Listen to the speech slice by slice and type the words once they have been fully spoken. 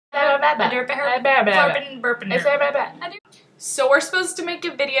So we're supposed to make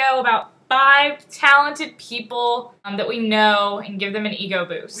a video about 5 talented people that we know and give them an ego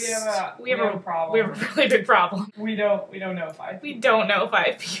boost. We have a problem. We have a really big problem. We don't know 5 people. We don't know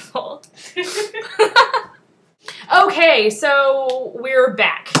 5 people. Okay, so we're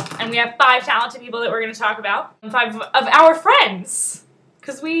back, and we have 5 talented people that we're going to talk about. 5 of our friends,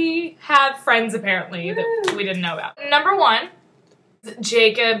 because we have friends apparently that we didn't know about. Number 1,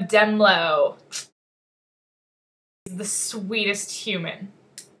 Jacob Demlow. He's the sweetest human.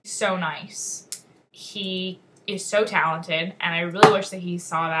 So nice. He is so talented, and I really wish that he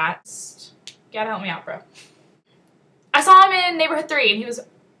saw that. You gotta help me out, bro. I saw him in Neighborhood 3, and he was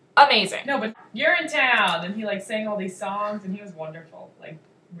amazing. No, but you're in town, and he like sang all these songs, and he was wonderful. Like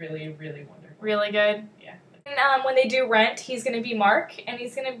really, really wonderful. Really good. Yeah. And when they do Rent, he's gonna be Mark, and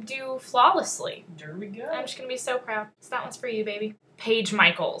he's gonna do flawlessly. There we go. I'm just gonna be so proud. So that one's for you, baby. Paige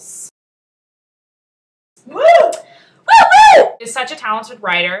Mikles. Woo! Woo woo! Is such a talented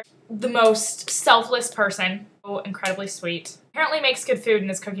writer. The most selfless person. So incredibly sweet. Apparently makes good food and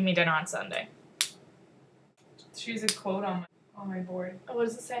is cooking me dinner on Sunday. She's a quote on my board. Oh, what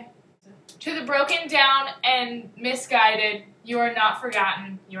does it say? To the broken down and misguided, you are not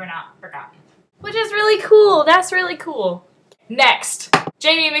forgotten. You are not forgotten. Which is really cool. That's really cool. Next,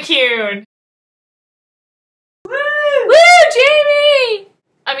 Jamie McCune. Woo! Woo, Jamie!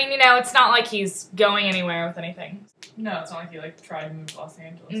 I mean, you know, it's not like he's going anywhere with anything. No, it's not like he like tried to move to Los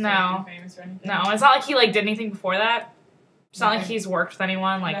Angeles. No. To be famous or anything. No, it's not like he like did anything before that. It's not like Nothing. he's worked with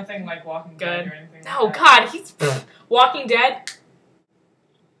anyone. Like nothing like Walking Dead or anything. Oh like that. God, he's Walking Dead.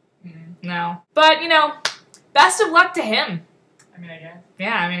 No, but you know, best of luck to him. I mean, I guess.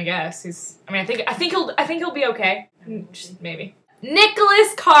 Yeah, I mean, I guess he's. I mean, I think he'll be okay. Just maybe.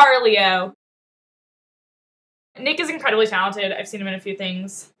 Mikles Carleo. Nick is incredibly talented. I've seen him in a few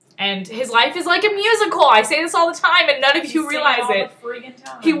things, and his life is like a musical. I say this all the time, and none of you realize it.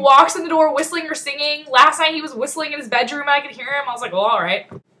 He walks in the door whistling or singing. Last night he was whistling in his bedroom. I could hear him. I was like, well, all right.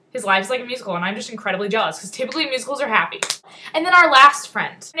 His life's like a musical, and I'm just incredibly jealous, because typically musicals are happy. And then our last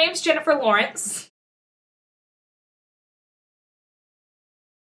friend. Her name's Jennifer Lawrence.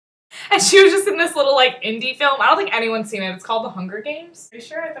 And she was just in this little, like, indie film. I don't think anyone's seen it. It's called The Hunger Games. Are you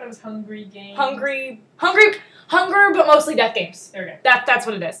sure? I thought it was Hungry Games. Hunger, but mostly Death Games. There we go. That's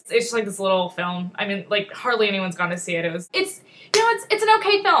what it is. It's just like this little film. I mean, like, hardly anyone's gone to see it. It's an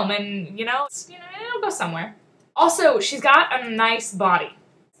okay film, and, it'll go somewhere. Also, she's got a nice body.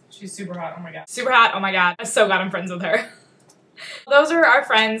 She's super hot, oh my god. Super hot, oh my god. I'm so glad I'm friends with her. Those are our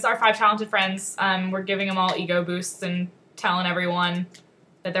friends, our 5 talented friends. We're giving them all ego boosts and telling everyone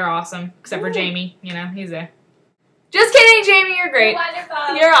that they're awesome. Except for Jamie, he's there. Just kidding, Jamie, you're great. You're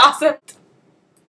wonderful. You're awesome.